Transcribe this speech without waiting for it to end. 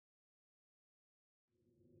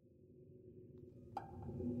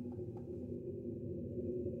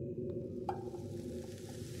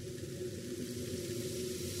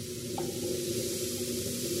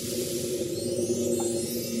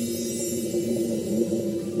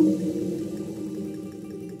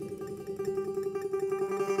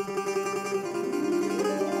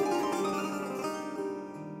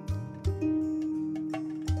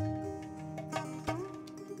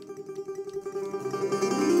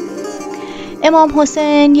امام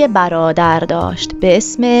حسین یه برادر داشت به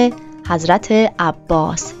اسم حضرت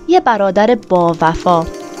عباس، یه برادر با وفا.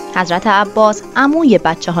 حضرت عباس عموی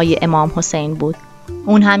بچه‌های امام حسین بود.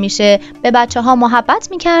 اون همیشه به بچه‌ها محبت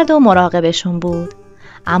می‌کرد و مراقبشون بود.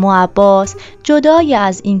 اما عباس جدای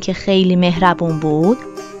از اینکه خیلی مهربون بود،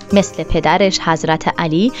 مثل پدرش حضرت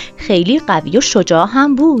علی خیلی قوی و شجاع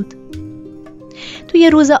هم بود. توی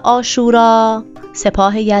روز عاشورا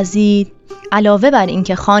سپاه یزید علاوه بر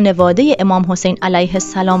اینکه خانواده امام حسین علیه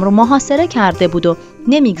السلام رو محاصره کرده بود و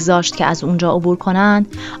نمیگذاشت که از اونجا عبور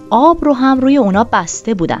کنند، آب رو هم روی اونا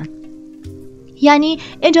بسته بودن. یعنی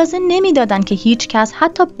اجازه نمیدادن که هیچ کس،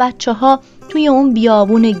 حتی بچه‌ها، توی اون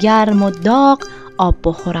بیابون گرم و داغ آب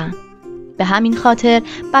بخورن. به همین خاطر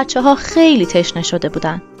بچه‌ها خیلی تشنه شده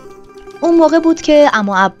بودن. اون موقع بود که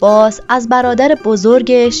عمو عباس از برادر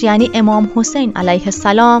بزرگش یعنی امام حسین علیه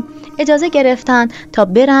السلام اجازه گرفتن تا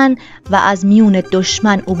برن و از میون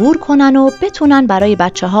دشمن عبور کنن و بتونن برای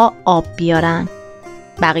بچه‌ها آب بیارن.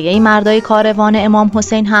 بقیه مردای کاروان امام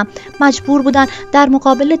حسین هم مجبور بودن در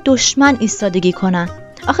مقابل دشمن ایستادگی کنن.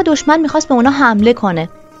 آخه دشمن میخواست به اونا حمله کنه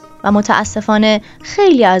و متاسفانه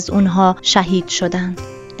خیلی از اونها شهید شدن.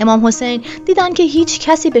 امام حسین دیدن که هیچ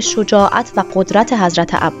کسی به شجاعت و قدرت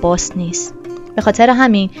حضرت عباس نیست. به خاطر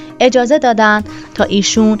همین اجازه دادن تا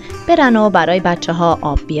ایشون برن و برای بچه‌ها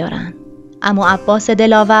آب بیارن. اما عباس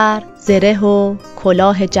دلاور زره و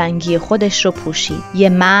کلاه جنگی خودش رو پوشید. یه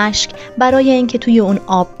مشک برای اینکه توی اون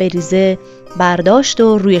آب بریزه برداشت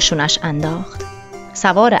و روی شونش انداخت.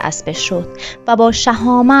 سوار اسبش شد و با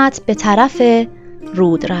شهامت به طرف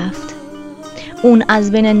رود رفت. اون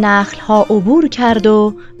از بین نخل‌ها عبور کرد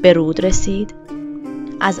و به رود رسید.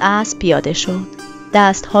 از اسب پیاده شد.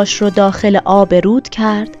 دستهاش رو داخل آب رود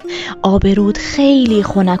کرد. آب رود خیلی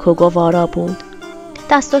خنک و گوارا بود.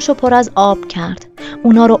 دستاشو پر از آب کرد.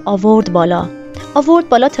 اونا رو آورد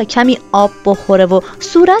بالا تا کمی آب بخوره و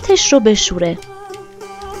صورتش رو بشوره.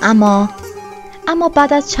 اما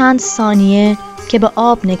بعد از چند ثانیه که به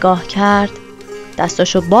آب نگاه کرد،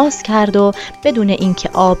 دستاشو باز کرد و بدون اینکه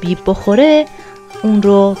آبی بخوره اون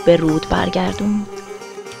رو به رود برگردوند.